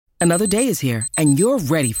Another day is here, and you're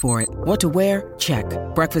ready for it. What to wear? Check.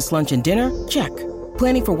 Breakfast, lunch, and dinner? Check.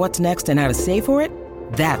 Planning for what's next and how to save for it?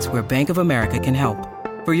 That's where Bank of America can help.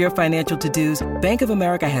 For your financial to-dos, Bank of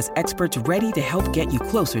America has experts ready to help get you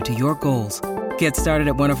closer to your goals. Get started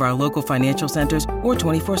at one of our local financial centers or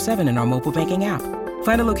 24/7 in our mobile banking app.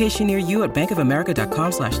 Find a location near you at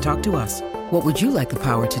bankofamerica.com/talktous. What would you like the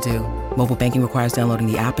power to do? Mobile banking requires downloading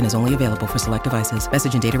the app and is only available for select devices.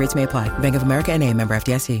 Message and data rates may apply. Bank of America N.A., member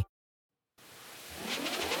FDIC.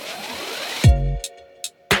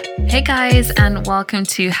 Hey guys, and welcome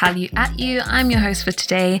to Hallyu at You. I'm your host for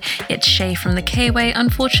today. It's Shay from the K-Way.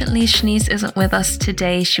 Unfortunately, Shanice isn't with us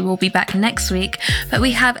today. She will be back next week, but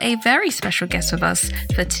we have a very special guest with us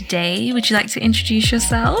for today. Would you like to introduce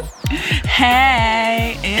yourself?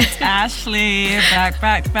 Hey, it's Ashley.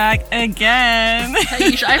 Back again.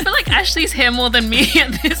 I feel like Ashley's here more than me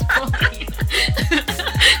at this point.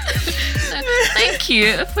 Thank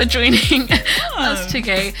you for joining us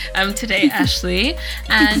today, Ashley.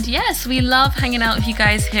 And yes, we love hanging out with you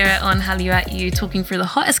guys here on Hallyu at You, talking through the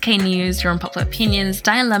hottest K news, your unpopular opinions,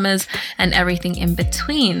 dilemmas, and everything in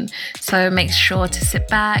between. So make sure to sit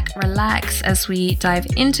back, relax as we dive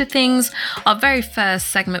into things. Our very first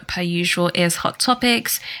segment, per usual, is Hot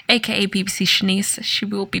Topics, aka BBC Shanice. She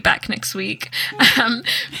will be back next week.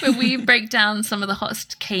 Where we break down some of the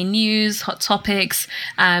hottest K news, hot topics,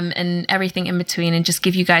 and everything in between, and just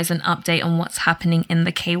give you guys an update on what's happening in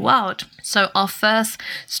the K world. So our first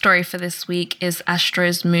story for this week is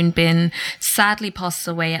Astro's Moonbin sadly passes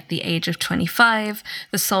away at the age of 25.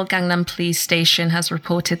 The Seoul Gangnam Police Station has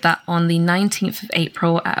reported that on the 19th of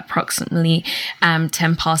April at approximately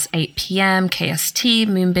 10 past 8 p.m. KST,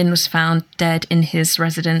 Moonbin was found dead in his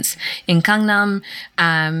residence in Gangnam,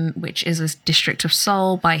 which is a district of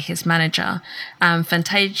Seoul, by his manager.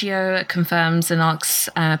 Fantagio confirms and asks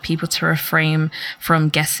people to refrain from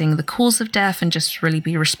guessing the cause of death and just really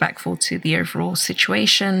be respectful to the overall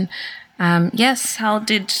situation. Yes, what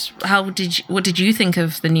did you think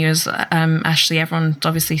of the news, Ashley? Everyone's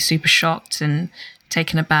obviously super shocked and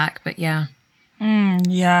taken aback, but yeah.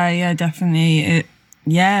 Yeah, definitely.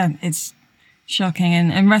 It's shocking,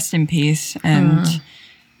 and rest in peace. And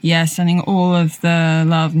sending all of the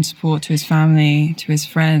love and support to his family, to his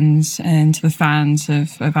friends, and to the fans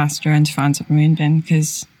of Astro and to fans of Moonbin,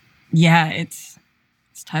 because it's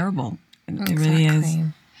terrible. It really is.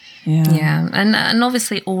 Yeah, and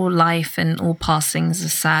obviously all life and all passings are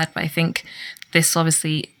sad, but I think this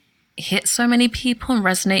obviously hit so many people and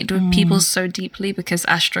resonated with people so deeply, because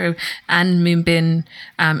Astro and Moonbin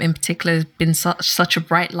in particular have been such a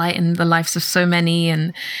bright light in the lives of so many,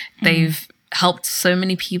 and they've helped so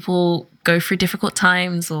many people go through difficult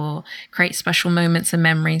times or create special moments and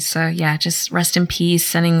memories. So yeah, just rest in peace,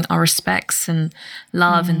 sending our respects and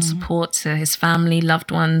love and support to his family,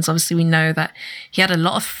 loved ones. Obviously, we know that he had a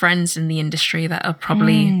lot of friends in the industry that are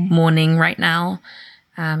probably mourning right now.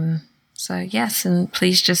 So yes, and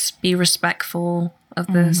please just be respectful of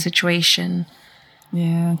the situation.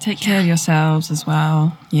 Yeah, take care of yourselves as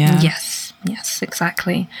well. Yeah. Yes,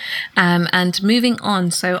 exactly. And moving on,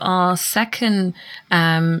 so our second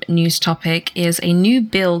news topic is a new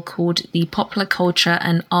bill called the Popular Culture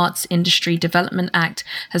and Arts Industry Development Act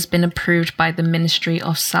has been approved by the Ministry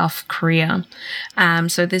of South Korea.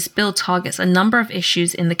 So this bill targets a number of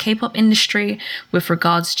issues in the K-pop industry with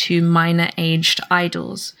regards to minor-aged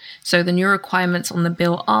idols. So the new requirements on the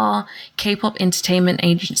bill are K-pop entertainment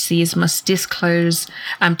agencies must disclose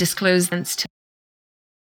to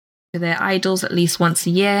their idols at least once a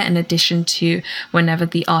year, in addition to whenever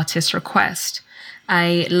the artist requests.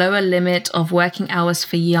 A lower limit of working hours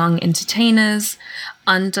for young entertainers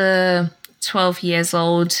under 12 years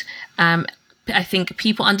old. I think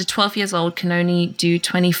people under 12 years old can only do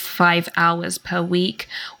 25 hours per week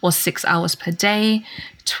or 6 hours per day.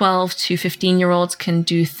 12 to 15-year-olds can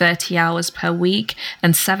do 30 hours per week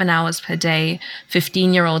and 7 hours per day.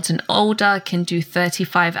 15-year-olds and older can do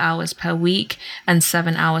 35 hours per week and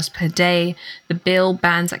 7 hours per day. The bill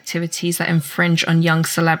bans activities that infringe on young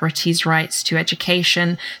celebrities' rights to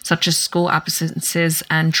education, such as school absences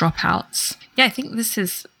and dropouts. Yeah, I think this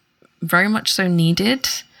is very much so needed.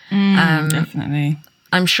 Definitely.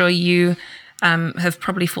 I'm sure you have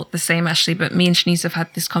probably thought the same, Ashley, but me and Shanice have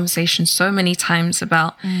had this conversation so many times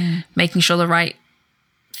about making sure the right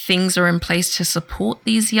things are in place to support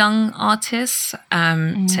these young artists,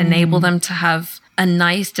 to enable them to have a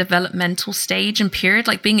nice developmental stage and period.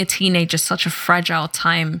 Like, being a teenager is such a fragile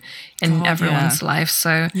time in everyone's life.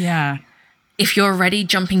 So if you're already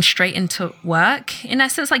jumping straight into work, in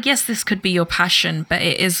essence, like, yes, this could be your passion, but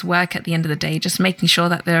it is work at the end of the day. Just making sure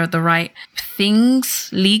that there are the right things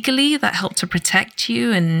legally that help to protect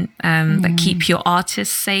you and that keep your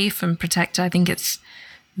artists safe and protected. I think it's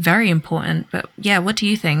very important. But yeah, what do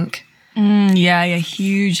you think? Yeah,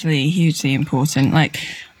 hugely important. Like,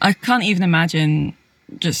 I can't even imagine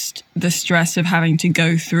just the stress of having to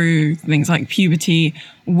go through things like puberty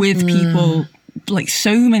with people, like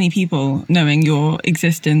so many people knowing your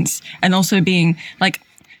existence, and also being like,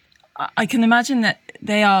 I can imagine that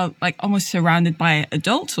they are like almost surrounded by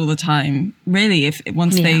adults all the time, really, if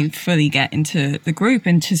once they fully get into the group,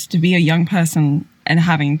 and just to be a young person and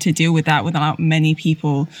having to deal with that without many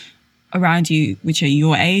people around you which are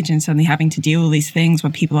your age, and suddenly having to deal with these things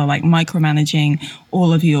where people are like micromanaging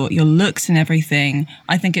all of your looks and everything.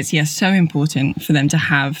 I think it's so important for them to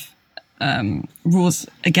have rules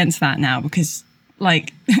against that now, because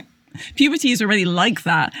like puberty is already like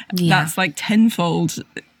that. That's like tenfold.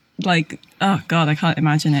 Like, oh god, I can't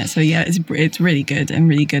imagine it. So yeah, it's really good, and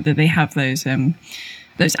really good that they have those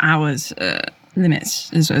hours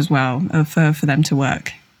limits as well for them to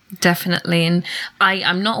work. Definitely. And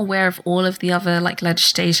I'm not aware of all of the other like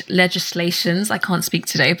legislations, I can't speak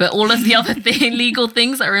today, but all of the other legal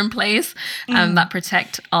things that are in place that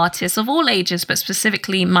protect artists of all ages, but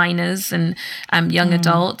specifically minors and young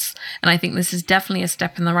adults. And I think this is definitely a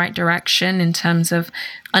step in the right direction in terms of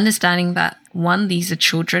understanding that, one, these are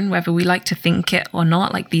children, whether we like to think it or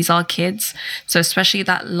not, like these are kids. So especially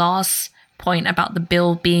that last point about the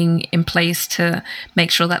bill being in place to make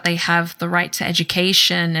sure that they have the right to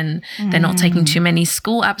education, and they're not taking too many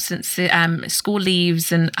school absences, school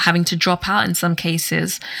leaves, and having to drop out in some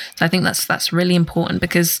cases. So I think that's really important,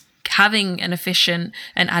 because having an efficient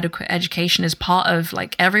and adequate education is part of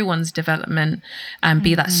like everyone's development, and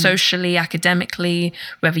be that socially, academically,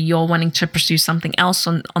 whether you're wanting to pursue something else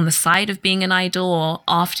on the side of being an idol or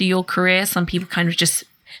after your career. Some people kind of just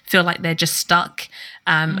feel like they're just stuck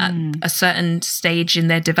at a certain stage in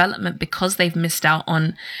their development because they've missed out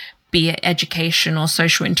on, be it education or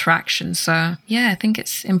social interaction. So yeah, I think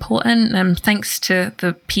it's important. Thanks to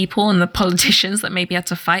the people and the politicians that maybe had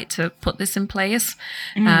to fight to put this in place.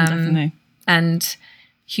 Definitely. And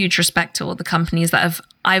huge respect to all the companies that have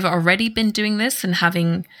either already been doing this and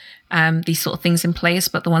having these sort of things in place,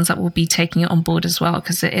 but the ones that will be taking it on board as well,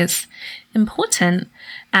 because it is important.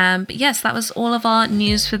 But yes, that was all of our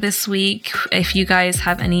news for this week. If you guys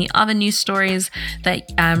have any other news stories that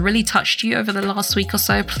really touched you over the last week or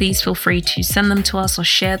so, please feel free to send them to us or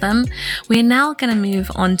share them. We're now going to move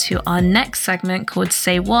on to our next segment called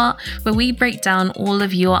Say What, where we break down all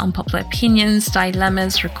of your unpopular opinions,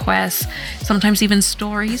 dilemmas, requests, sometimes even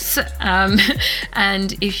stories.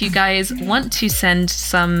 And if you guys want to send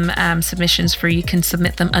some submissions through, you can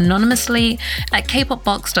submit them anonymously at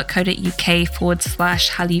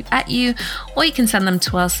kpopbox.co.uk/HallYouAtYou, or you can send them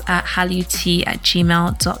to us at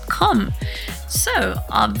hallyouT@gmail.com. So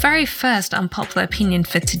our very first unpopular opinion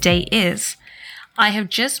for today is, I have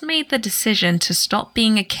just made the decision to stop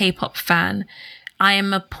being a K-pop fan. I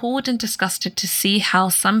am appalled and disgusted to see how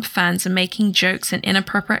some fans are making jokes and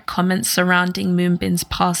inappropriate comments surrounding Moonbin's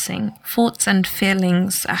passing. Thoughts and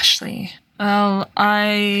feelings, Ashley? Well,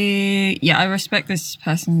 I respect this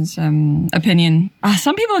person's opinion.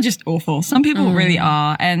 Some people are just awful. Some people really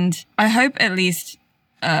are. And I hope at least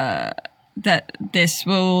that this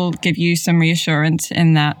will give you some reassurance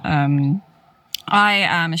in that I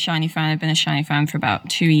am a SHINee fan. I've been a SHINee fan for about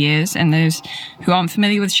 2 years. And those who aren't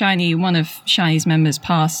familiar with SHINee, one of SHINee's members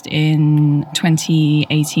passed in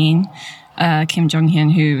 2018, Kim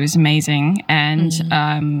Jong-hyun, who was amazing. And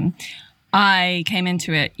I came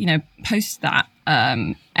into it, post that.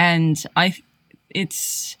 And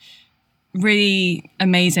it's really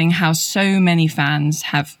amazing how so many fans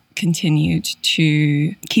have continued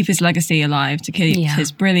to keep his legacy alive, to keep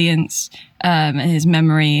his brilliance and his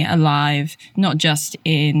memory alive, not just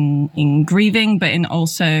in grieving, but in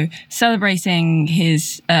also celebrating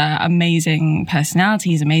his amazing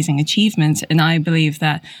personality, his amazing achievements. And I believe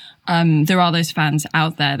that there are those fans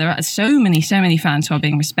out there. There are so many fans who are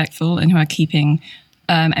being respectful and who are keeping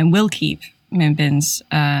and will keep Moonbin's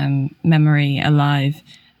memory alive.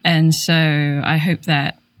 And so I hope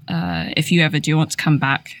that if you ever do want to come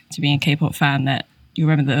back to being a K-pop fan, that you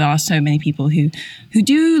remember that there are so many people who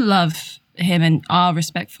do love him and are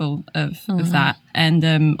respectful of that.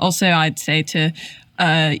 And also I'd say to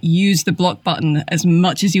use the block button as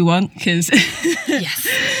much as you want, because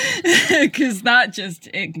because that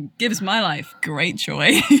it gives my life great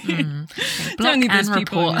joy. Block and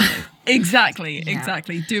report. Exactly.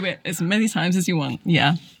 Do it as many times as you want.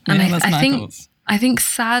 Yeah. And I think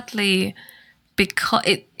sadly, because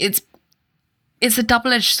it's a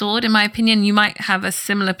double-edged sword, in my opinion. You might have a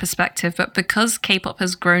similar perspective, but because K-pop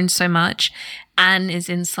has grown so much and is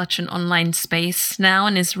in such an online space now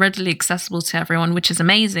and is readily accessible to everyone, which is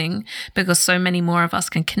amazing because so many more of us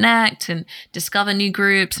can connect and discover new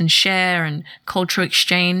groups and share and cultural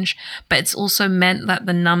exchange. But it's also meant that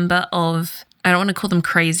the number of, I don't want to call them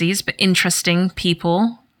crazies, but interesting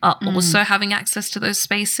people are also having access to those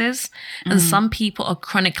spaces. And some people are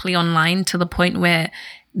chronically online to the point where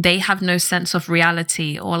they have no sense of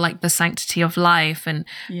reality or like the sanctity of life and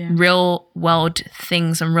real world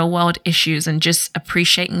things and real world issues and just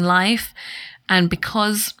appreciating life. And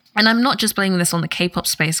I'm not just blaming this on the K-pop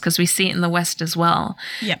space because we see it in the West as well.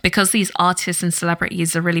 Yeah. Because these artists and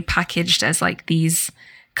celebrities are really packaged as like these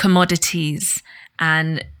commodities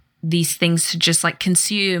and these things to just like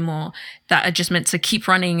consume, or that are just meant to keep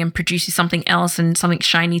running and produce you something else and something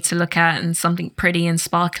shiny to look at and something pretty and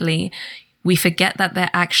sparkly. We forget that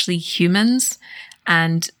they're actually humans,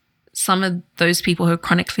 and some of those people who are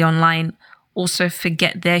chronically online also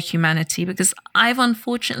forget their humanity, because I've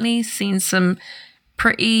unfortunately seen some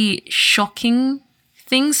pretty shocking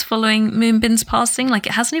things following Moonbin's passing. Like,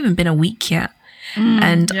 it hasn't even been a week yet.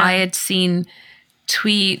 I had seen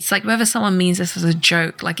tweets, like whether someone means this as a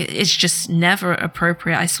joke, like it's just never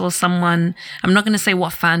appropriate. I saw someone, I'm not going to say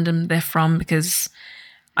what fandom they're from because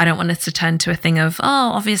I don't want it to turn to a thing of,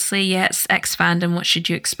 oh, obviously, yeah, it's X fandom, what should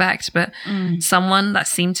you expect? But someone that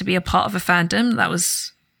seemed to be a part of a fandom that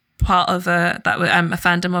was part of a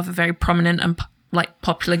fandom of a very prominent and like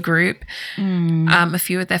popular group. A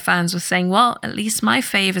few of their fans were saying, well, at least my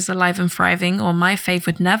fave is alive and thriving, or my fave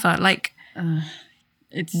would never. Like,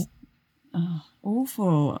 it's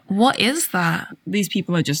awful. What is that? These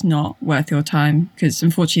people are just not worth your time, because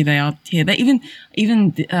unfortunately they are here. They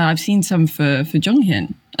even I've seen some for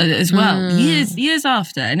Jonghyun as well, years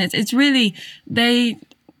after, and it's really they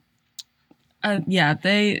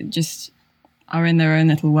just are in their own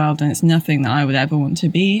little world, and it's nothing that I would ever want to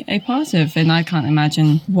be a part of, and I can't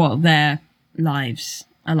imagine what their lives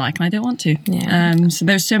are like, and I don't want to. So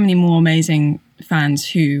there's so many more amazing fans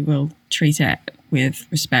who will treat it with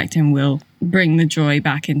respect and will bring the joy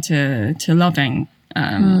back into loving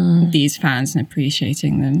these fans and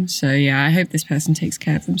appreciating them. So yeah, I hope this person takes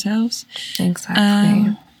care of themselves.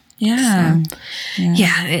 Exactly. Yeah.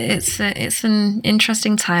 It's an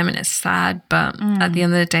interesting time, and it's sad, but at the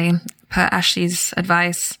end of the day, per Ashley's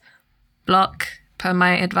advice, block, per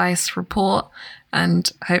my advice, report,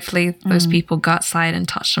 and hopefully those people go outside and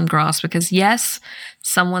touch some grass, because yes,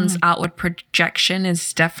 someone's outward projection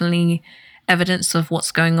is definitely evidence of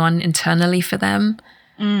what's going on internally for them,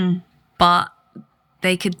 but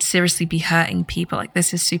they could seriously be hurting people. Like,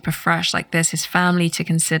 this is super fresh. Like, there's his family to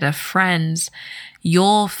consider, friends,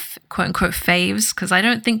 your quote unquote faves, because I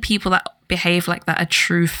don't think people that behave like that are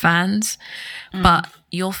true fans, but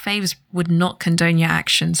your faves would not condone your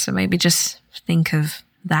actions. So maybe just think of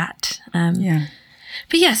that.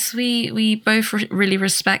 But yes, we both really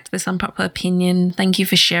respect this unpopular opinion. Thank you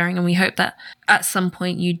for sharing. And we hope that at some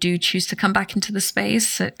point you do choose to come back into the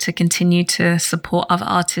space to continue to support other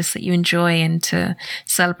artists that you enjoy and to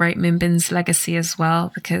celebrate Moonbin's legacy as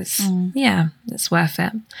well, because it's worth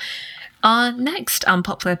it. Our next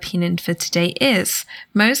unpopular opinion for today is,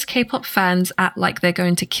 most K-pop fans act like they're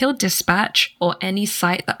going to kill Dispatch or any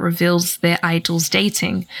site that reveals their idols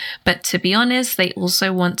dating. But to be honest, they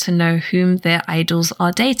also want to know whom their idols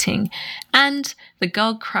are dating. And the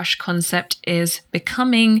girl crush concept is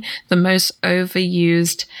becoming the most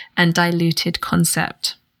overused and diluted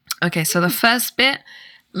concept. Okay, so the first bit,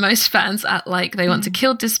 most fans act like they want to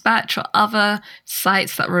kill Dispatch or other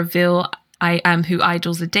sites that reveal who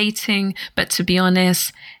idols are dating, but to be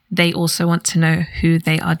honest, they also want to know who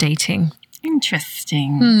they are dating.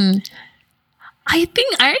 Interesting. I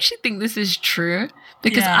actually think this is true,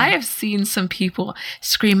 because I have seen some people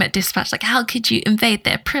scream at Dispatch like, how could you invade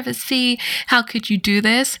their privacy? How could you do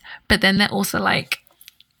this? But then they're also like,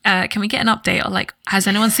 can we get an update? Or like, has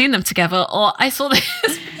anyone seen them together? Or I saw this.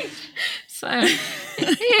 So,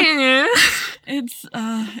 yeah.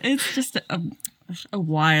 It's just a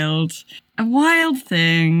wild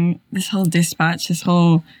thing, this whole Dispatch, this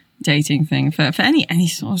whole dating thing for any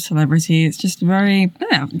sort of celebrity. It's just very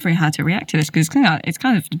hard to react to this, because it's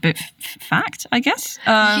kind of a bit fact, I guess.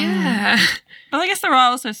 But I guess there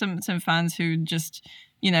are also some fans who just,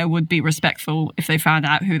 would be respectful if they found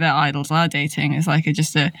out who their idols are dating. It's like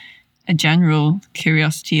just a general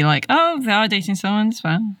curiosity, like, oh, they are dating someone, it's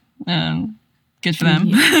fine. Good for them.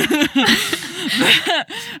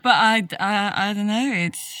 But I don't know.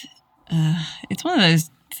 It's one of those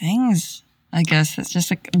things, I guess. It's just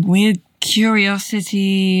like weird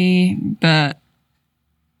curiosity, but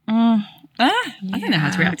I don't know how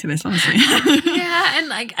to react to this, honestly. Yeah, and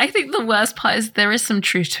like I think the worst part is there is some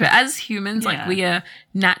truth to it. As humans, like we are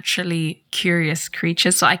naturally curious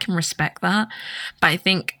creatures, so I can respect that. But I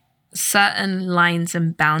think certain lines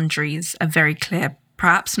and boundaries are very clear,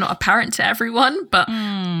 perhaps not apparent to everyone, but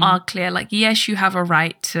are clear. Like, yes, you have a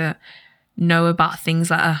right to know about things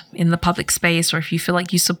that are in the public space, or if you feel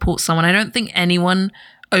like you support someone. I don't think anyone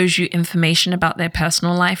owes you information about their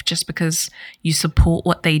personal life just because you support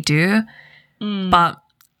what they do. But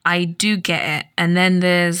I do get it. And then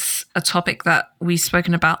there's a topic that we've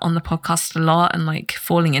spoken about on the podcast a lot, and like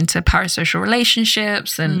falling into parasocial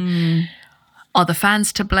relationships, and are the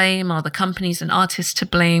fans to blame? Are the companies and artists to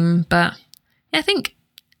blame? But yeah, I think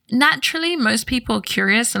naturally most people are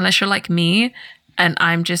curious, unless you're like me and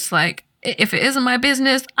I'm just like, if it isn't my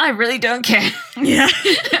business, I really don't care. Yeah.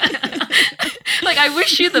 Like, I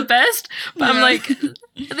wish you the best, but I'm like,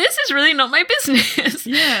 this is really not my business.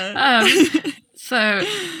 Yeah. So,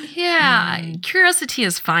 yeah, curiosity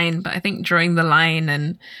is fine, but I think drawing the line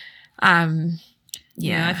and,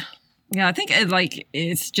 Yeah, I think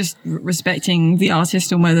it's just respecting the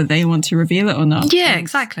artist on whether they want to reveal it or not. Yeah,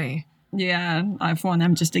 exactly. Yeah,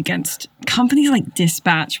 I'm just against companies like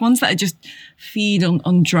Dispatch, ones that just feed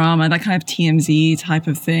on drama, that kind of TMZ type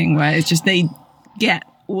of thing, where it's just they get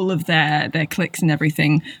all of their clicks and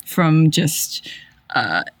everything from just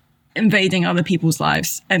invading other people's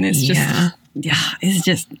lives. And it's just, it's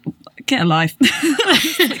just, get a life.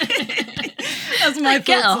 That's my like,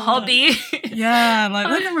 get a hobby. Yeah, like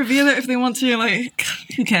let them reveal it if they want to. Like,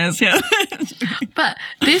 who cares? Yeah. But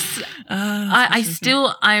this,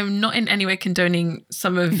 I'm not in any way condoning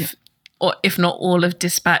some of, or if not all of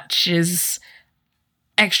Dispatch's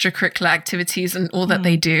extracurricular activities and all that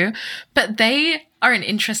they do, but they are an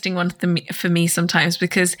interesting one for me sometimes,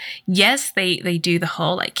 because yes, they do the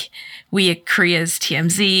whole like, we are Korea's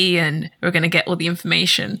TMZ and we're going to get all the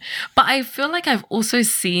information. But I feel like I've also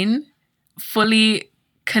seen fully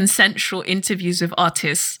consensual interviews with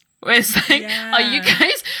artists where it's like, are you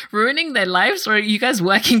guys ruining their lives, or are you guys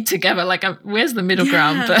working together? Like, where's the middle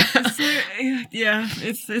ground? But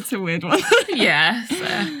it's a weird one. Yeah.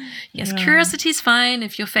 So, yes, curiosity's fine.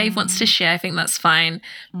 If your fave wants to share, I think that's fine.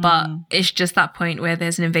 But it's just that point where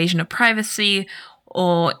there's an invasion of privacy,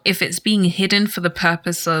 or if it's being hidden for the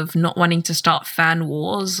purpose of not wanting to start fan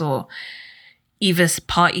wars or either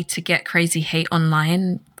party to get crazy hate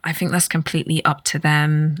online, I think that's completely up to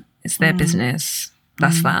them. It's their business.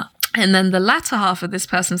 That's that. And then the latter half of this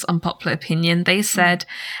person's unpopular opinion, they said,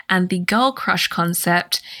 and the girl crush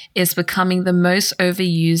concept is becoming the most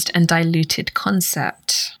overused and diluted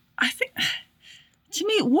concept. I think, to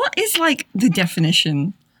me, what is like the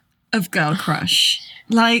definition of girl crush?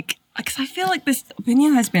 Like, because I feel like this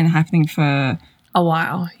opinion has been happening for a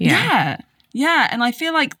while. Yeah. And I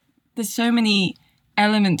feel like there's so many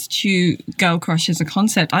elements to girl crush as a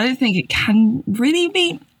concept. I don't think it can really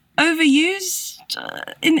be overused.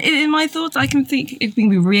 In my thoughts, I can think it can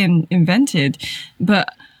be reinvented,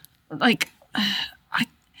 but like,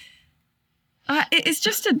 it's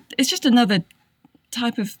just another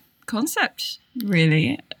type of concept,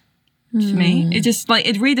 really. To me, it just like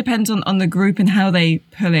it really depends on the group and how they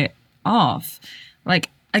pull it off. Like,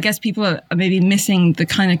 I guess people are maybe missing the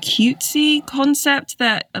kind of cutesy concept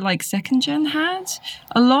that like Second Gen had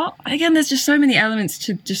a lot. Again, there's just so many elements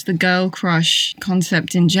to just the girl crush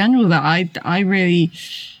concept in general that I really,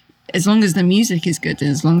 as long as the music is good and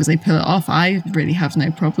as long as they pull it off, I really have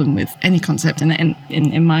no problem with any concept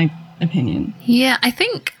in my opinion. Yeah, I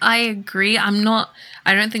think I agree.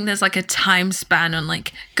 I don't think there's like a time span on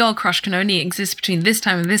like girl crush can only exist between this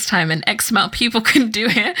time and this time and X amount of people can do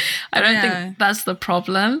it. I don't think that's the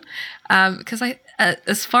problem. Because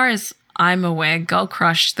as far as I'm aware, girl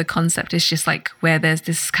crush, the concept is just like where there's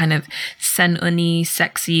this kind of sen-uni,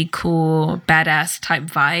 sexy, cool, badass type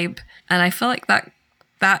vibe. And I feel like that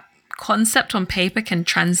concept on paper can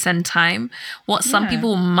transcend time. What some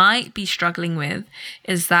people might be struggling with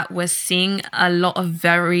is that we're seeing a lot of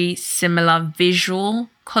very similar visual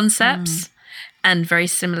concepts and very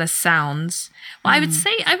similar sounds. Well, I would say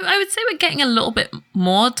we're getting a little bit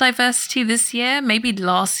more diversity this year, maybe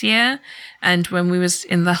last year. And when we was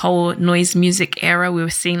in the whole noise music era, we were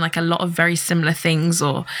seeing like a lot of very similar things,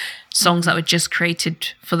 or songs that were just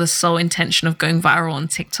created for the sole intention of going viral on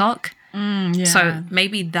TikTok. So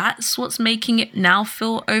maybe that's what's making it now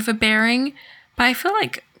feel overbearing. But I feel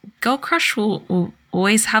like girl crush will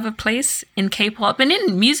always have a place in K-pop and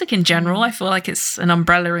in music in general. I feel like it's an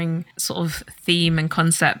umbrellaing sort of theme and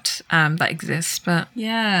concept that exists. But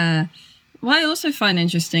what I also find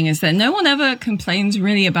interesting is that no one ever complains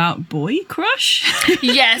really about boy crush.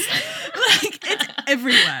 Yes. Like, it's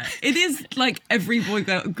everywhere. It is like every boy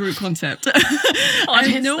group concept.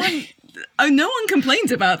 And no one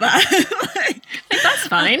complains about that. Like, that's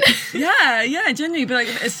fine. Yeah, genuinely. But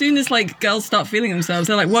like, as soon as like girls start feeling themselves,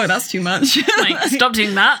 they're like, "Whoa, that's too much." Like, stop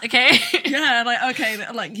doing that, okay? Yeah, like,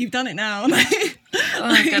 okay, like you've done it now. Oh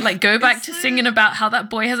my God, like go back to singing about how that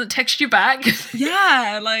boy hasn't texted you back.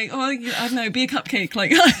 Yeah, like, oh, I don't know, be a cupcake,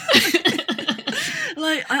 like.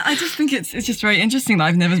 Like, I just think it's just very interesting that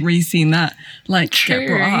I've never really seen that like get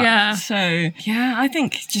brought up. Yeah. So yeah, I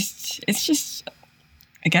think it's just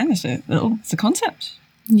again, it's a concept.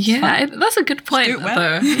 Yeah, that's a good point,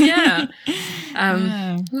 though. Yeah.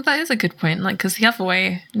 Yeah. That is a good point. Like, because the other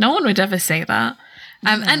way, no one would ever say that.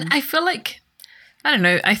 And I feel like, I don't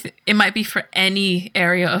know, it might be for any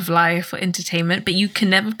area of life or entertainment, but you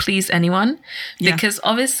can never please anyone. Because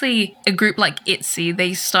obviously a group like ITZY,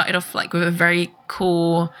 they started off like with a very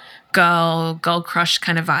cool girl crush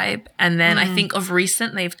kind of vibe. And then I think of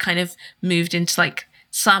recent, they've kind of moved into like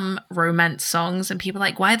some romance songs, and people are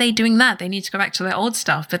like, why are they doing that? They need to go back to their old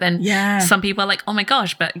stuff. But then some people are like, oh my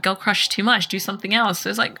gosh, but girl crush too much, do something else. So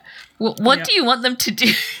it's like, what do you want them to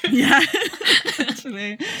do? Yeah,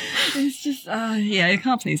 actually, it's just you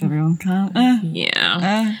can't please everyone, can't.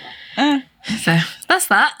 So that's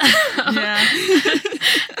that. Yeah.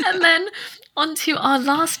 And then on to our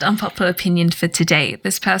last unpopular opinion for today.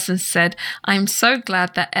 This person said, I'm so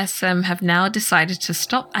glad that SM have now decided to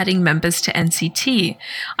stop adding members to NCT.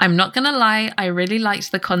 I'm not going to lie, I really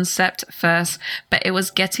liked the concept first, but it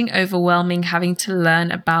was getting overwhelming having to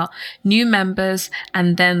learn about new members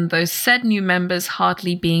and then those said new members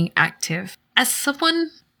hardly being active. As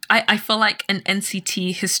someone, I feel like an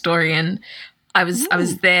NCT historian, I was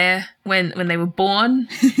there when they were born.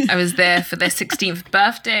 I was there for their 16th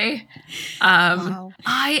birthday. Wow.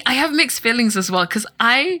 I have mixed feelings as well, because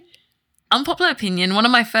unpopular opinion, one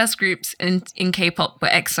of my first groups in K-pop were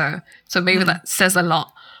EXO, so maybe that says a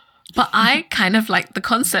lot. But I kind of like the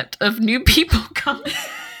concept of new people coming.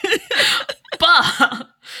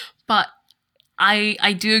 but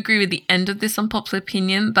I do agree with the end of this unpopular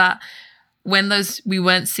opinion that when we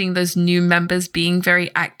weren't seeing those new members being very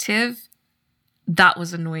active, that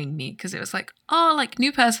was annoying me, because it was like, oh, like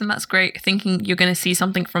new person, that's great, thinking you're going to see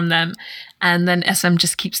something from them, and then SM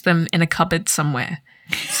just keeps them in a cupboard somewhere.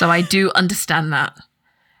 So I do understand that.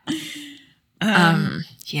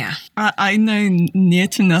 Yeah. I know near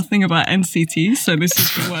to nothing about NCT, so this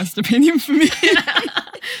is the worst opinion for me.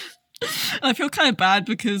 I feel kind of bad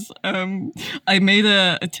because I made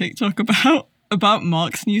a TikTok about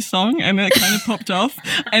Mark's new song, and then it kind of popped off,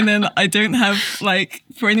 and then I don't have, like,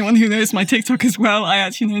 for anyone who knows my TikTok as well, I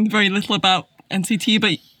actually know very little about NCT,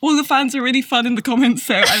 but all the fans are really fun in the comments,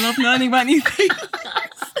 so I love learning about new things.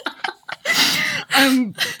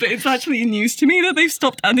 But it's actually news to me that they've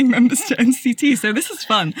stopped adding members to NCT, so this is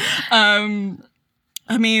fun.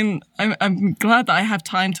 I mean, I'm glad that I have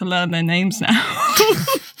time to learn their names now.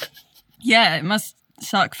 Yeah, it must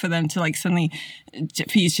suck for them to like suddenly,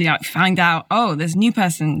 for you to like find out, oh, there's a new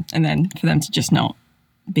person, and then for them to just not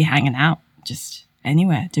be hanging out just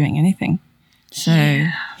anywhere doing anything. So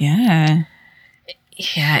yeah,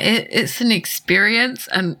 it's an experience,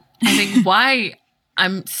 and I think why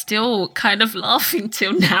I'm still kind of laughing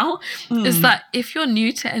till now is that if you're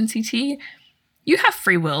new to NCT, you have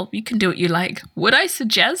free will, you can do what you like. Would I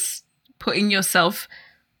suggest putting yourself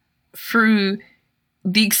through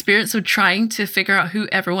the experience of trying to figure out who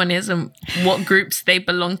everyone is and what groups they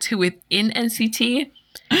belong to within NCT?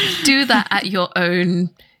 Do that at your own.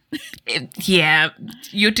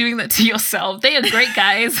 You're doing that to yourself. They are great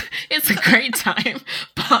guys. It's a great time.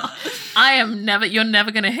 But you're never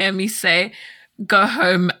going to hear me say, go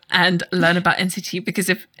home and learn about NCT, because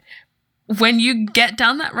when you get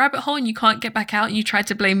down that rabbit hole and you can't get back out and you try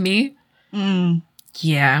to blame me,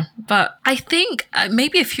 yeah. But I think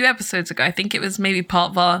maybe a few episodes ago, I think it was maybe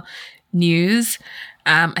part of our news,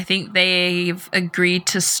 I think they've agreed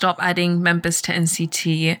to stop adding members to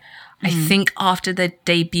NCT. I think after the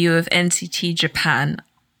debut of NCT Japan,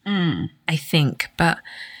 I think. But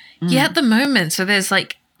at the moment, so there's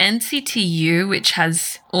like NCTU, which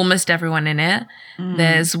has almost everyone in it.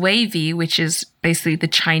 There's Wavy, which is basically the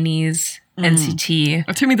Chinese NCT.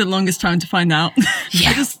 It took me the longest time to find out. Yeah.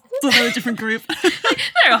 I just thought they were a different group.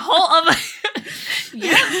 They're a whole other...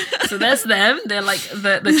 So there's them. They're like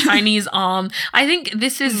the Chinese arm. I think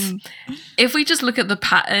this is... If we just look at the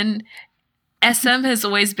pattern, SM has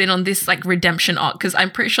always been on this like redemption arc, because I'm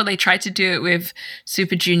pretty sure they tried to do it with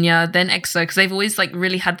Super Junior, then EXO, because they've always like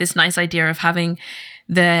really had this nice idea of having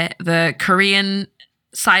the Korean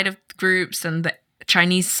side of groups and the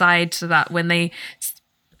Chinese side, so that when they're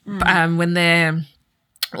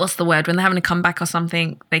what's the word? When they're having a comeback or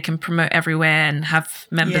something, they can promote everywhere and have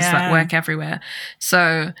members that work everywhere.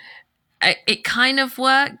 So it kind of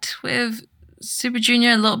worked with Super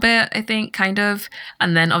Junior a little bit, I think, kind of.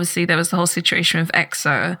 And then obviously there was the whole situation with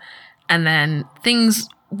EXO. And then things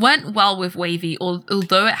went well with WayV,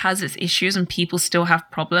 although it has its issues and people still have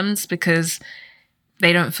problems because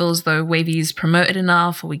they don't feel as though WayV is promoted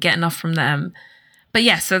enough or we get enough from them. But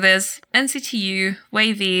yeah, so there's NCT U,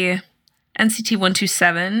 WayV, NCT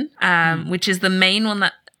 127, which is the main one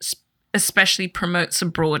that especially promotes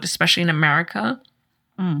abroad, especially in America.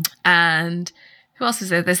 And who else is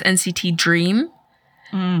there? There's NCT Dream.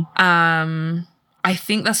 I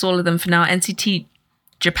think that's all of them for now. NCT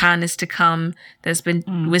Japan is to come. There's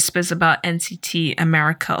been whispers about NCT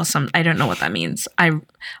America or something. I don't know what that means.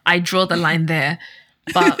 I draw the line there.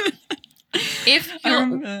 But if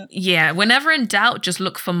you're, whenever in doubt, just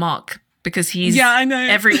look for Mark because he's I know.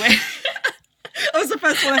 everywhere. That was the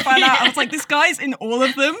first one I found out. I was like, this guy's in all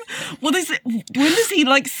of them. What is it? When does he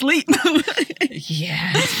like sleep?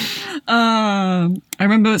 I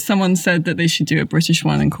remember someone said that they should do a British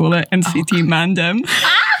one and call it NCT Mandem.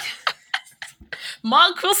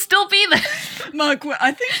 Mark will still be there. Mark,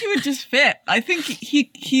 I think he would just fit. I think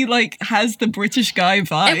he like has the British guy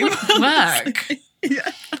vibe. It would work.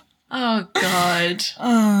 Oh God.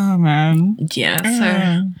 Oh man. Yeah.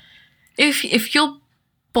 So if you're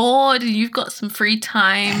bored and you've got some free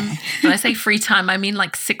time, when I say free time, I mean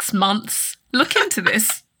like 6 months, look into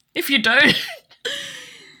this. If you don't,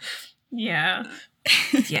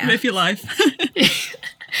 live your life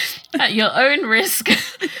at your own risk.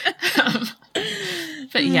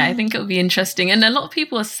 But yeah, I think it'll be interesting. And a lot of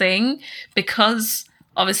people are saying, because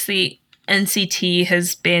obviously NCT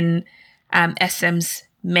has been SM's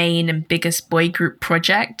main and biggest boy group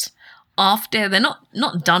project, after they're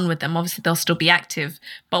not done with them, obviously they'll still be active,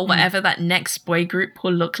 but whatever that next boy group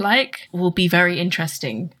will look like will be very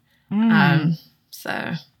interesting.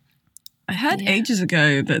 So I heard ages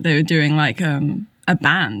ago that they were doing like a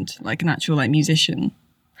band, like an actual like musician.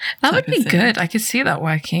 That would be good. I could see that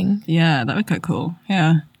working. Yeah, that would be quite cool.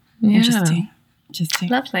 Yeah. Interesting.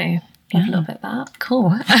 Lovely. Love a little bit of that.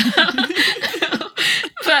 Cool.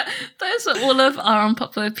 But those are all of our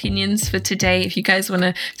unpopular opinions for today. If you guys want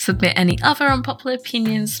to submit any other unpopular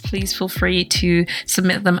opinions, please feel free to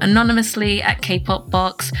submit them anonymously at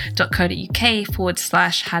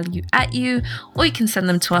kpopbox.co.uk/HallYouAtYou, or you can send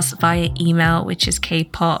them to us via email, which is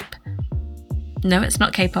kpop. No, it's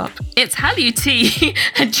not K-pop. It's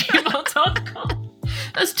hallyut@gmail.com.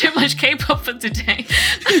 That's too much K-pop for today.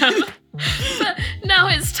 But now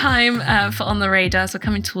it's time for On The Radar. So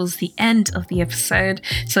coming towards the end of the episode.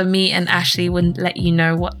 So me and Ashley will let you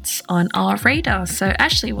know what's on our radar. So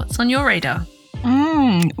Ashley, what's on your radar?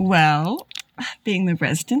 Well, being the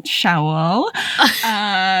resident Shawl,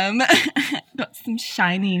 got some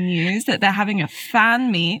shiny news that they're having a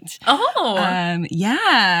fan meet.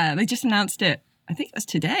 They just announced it. I think it was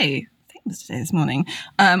today. This morning,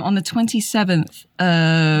 on the 27th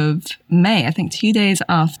of May, I think 2 days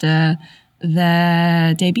after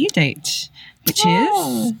their debut date, which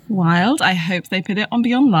is wild. I hope they put it on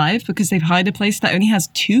Beyond Live because they've hired a place that only has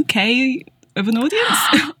 2K of an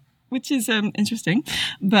audience, which is interesting.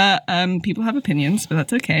 But people have opinions, but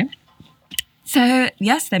that's okay. So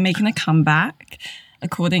yes, they're making a comeback.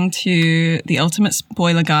 According to the ultimate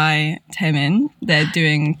spoiler guy, Taemin, they're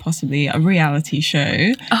doing possibly a reality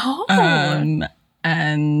show. And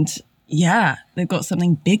yeah, they've got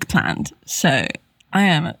something big planned. So I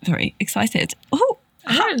am very excited.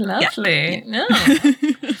 Lovely. Yeah.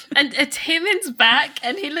 And Taemin's back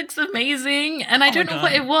and he looks amazing. And I don't know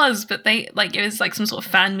what it was, but it was like some sort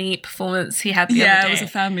of fan meet performance he had the other day. Yeah, it was a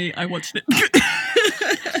fan meet. I watched it.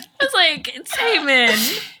 I was like,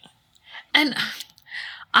 Taemin. And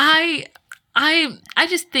I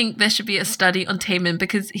just think there should be a study on Taemin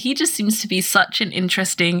because he just seems to be such an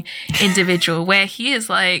interesting individual where he is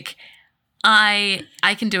like, I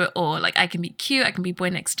can do it all. Like I can be cute, I can be boy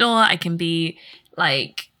next door, I can be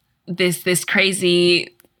like this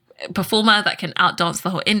crazy performer that can outdance the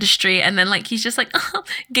whole industry, and then like he's just like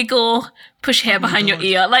giggle, push hair behind your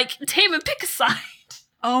ear. Like Taemin, pick a side.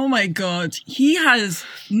 Oh my God, he has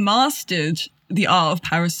mastered the art of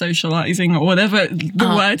parasocializing or whatever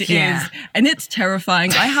the word is. And it's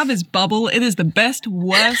terrifying. I have his bubble. It is the best,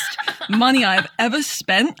 worst money I've ever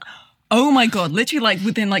spent. Oh my God. Literally like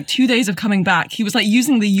within like 2 days of coming back, he was like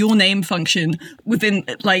using the your name function within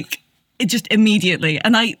like it just immediately.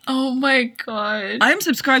 And oh my God. I am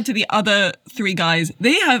subscribed to the other 3 guys.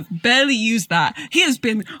 They have barely used that. He has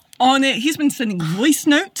been on it. He's been sending voice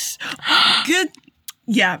notes. Good.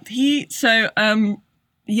 Yeah.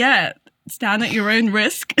 stand at your own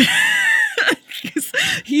risk. Because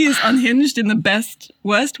he is unhinged in the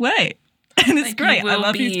worst way. And it's great. I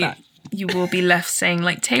love his back. You will be left saying,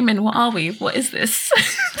 like, Taemin, what are we? What is this?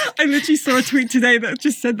 I literally saw a tweet today that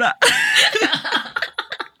just said that.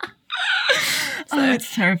 Oh,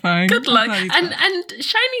 it's terrifying. Good luck. And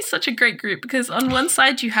SHINee's such a great group because on one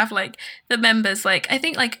side you have like the members, like I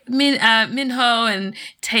think like Minho and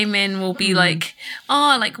Taemin will be like,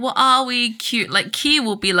 oh, like what are we? Cute. Like Key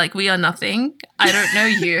will be like, we are nothing. I don't know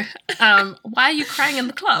you. Why are you crying in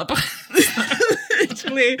the club?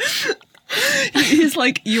 Literally, he's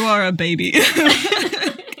like, you are a baby.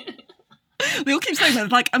 They all keep saying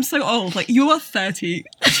that, like, I'm so old. Like, you are 30.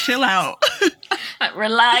 Chill out. Like,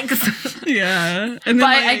 relax. Yeah. And then, but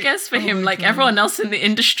I guess for him, like, everyone else in the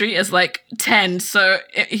industry is, like, 10. So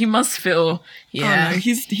he must feel, yeah. Oh, no,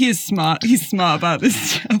 he is smart. He's smart about this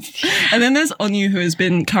stuff. And then there's Onyu, who has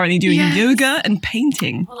been currently doing yoga and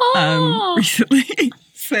painting recently.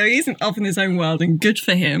 So he's off in his own world, and good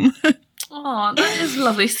for him. Oh, that is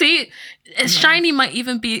lovely. See, SHINee might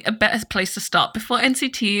even be a better place to start before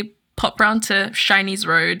NCT. Pop round to SHINee's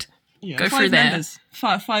Road. Yeah, go through members.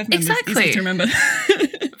 there. Five members. Exactly. Easy to remember.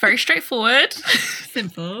 Very straightforward.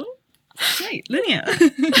 Simple. Straight. Linear.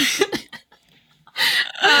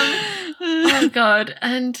 Oh, God.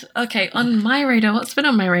 And, okay, on my radar, what's been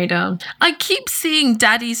on my radar? I keep seeing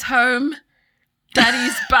Daddy's home.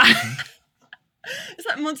 Daddy's back. Is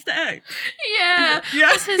that Monster X? Yeah.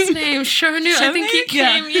 What's his name? Shonu? I think he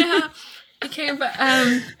came, He came back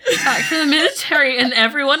from the military and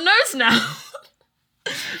everyone knows now.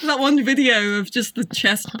 That one video of just the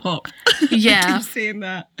chest pop. Yeah. I keep seeing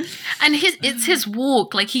that. And it's his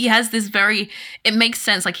walk. Like he has this it makes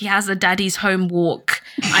sense. Like he has a daddy's home walk.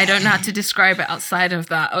 I don't know how to describe it outside of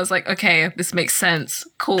that. I was like, okay, this makes sense.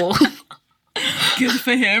 Cool. Good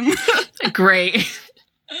for him. Great.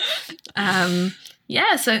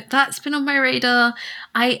 Yeah, so that's been on my radar.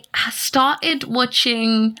 I started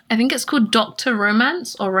watching, I think it's called Dr.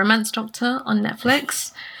 Romance or Romance Doctor on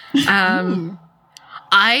Netflix.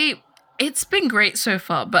 It's been great so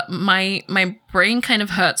far, but my brain kind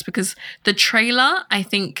of hurts because the trailer, I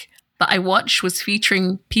think, that I watched was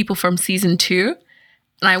featuring people from season 2.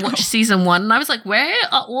 And I watched season 1 and I was like, where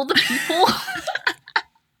are all the people?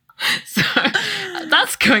 So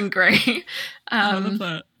that's going great. I love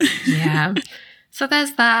that. Yeah. So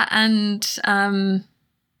there's that, and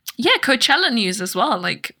Coachella news as well.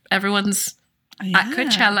 Like everyone's at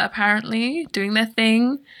Coachella apparently doing their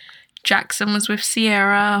thing. Jackson was with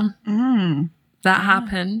Sierra. That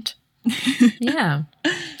happened. Yeah.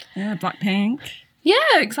 Yeah, Blackpink. Yeah,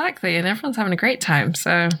 exactly. And everyone's having a great time.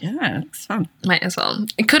 So yeah, it's fun. Might as well.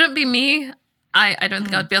 It couldn't be me. I don't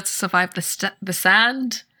think I'd be able to survive the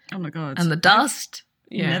sand. Oh my God. And the dust.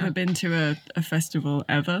 Yeah. Never been to a festival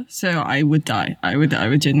ever, so I would die. I would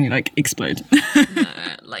genuinely like explode. No,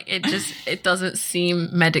 like it doesn't seem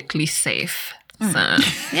medically safe. So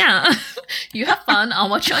yeah, you have fun. I'll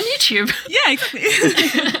watch it on YouTube. Yeah, exactly.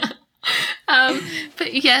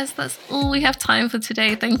 But yes, that's all we have time for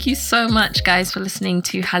today. Thank you so much, guys, for listening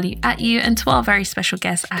to Hallyu at You, and to our very special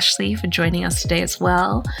guest, Ashley, for joining us today as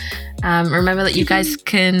well. Remember that you guys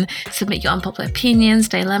can submit your unpopular opinions,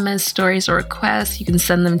 dilemmas, stories, or requests. You can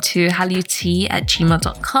send them to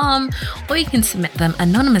hallyut@gmail.com, or you can submit them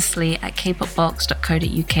anonymously at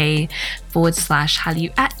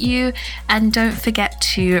kpopbox.co.uk/Hallyu at You. And don't forget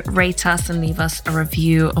to rate us and leave us a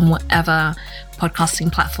review on whatever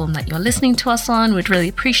podcasting platform that you're listening to us on. We'd really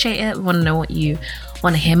appreciate it. We want to know what you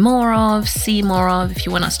want to hear more of, see more of. If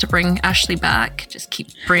you want us to bring Ashley back, just keep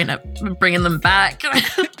bringing them back.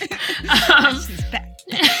 Ashley's back.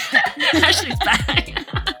 Ashley's back.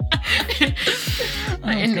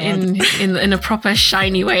 In a proper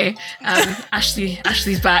SHINee way.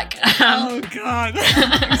 Ashley's back. Oh God,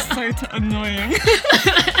 that's so annoying.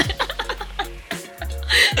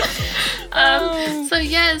 So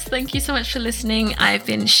yes, thank you so much for listening. I've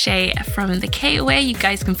been Shay from The K-Way. You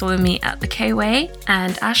guys can follow me at The K-Way.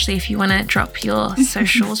 And Ashley, if you want to drop your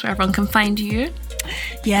socials where everyone can find you.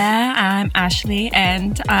 Yeah, I'm Ashley,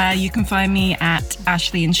 and you can find me at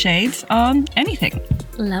Ashley in Shades on anything.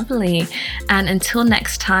 Lovely. And until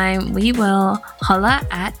next time, we will holla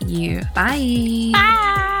at you. Bye.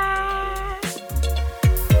 Bye.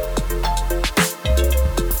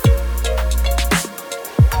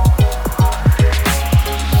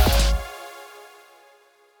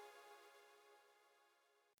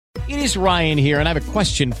 It is Ryan here, and I have a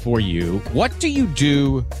question for you. What do you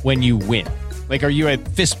do when you win? Like, are you a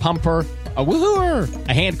fist pumper? A woohooer,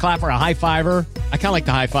 a hand clapper, a high fiver. I kind of like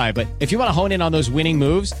the high five, but if you want to hone in on those winning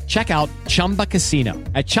moves, check out Chumba Casino.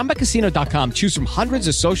 At ChumbaCasino.com, choose from hundreds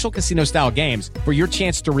of social casino style games for your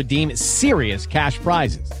chance to redeem serious cash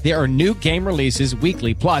prizes. There are new game releases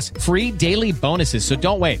weekly, plus free daily bonuses. So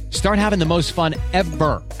don't wait. Start having the most fun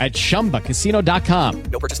ever at ChumbaCasino.com.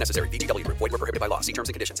 No purchase necessary. VGW Group. Void where prohibited by law. See terms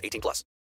and conditions. 18+.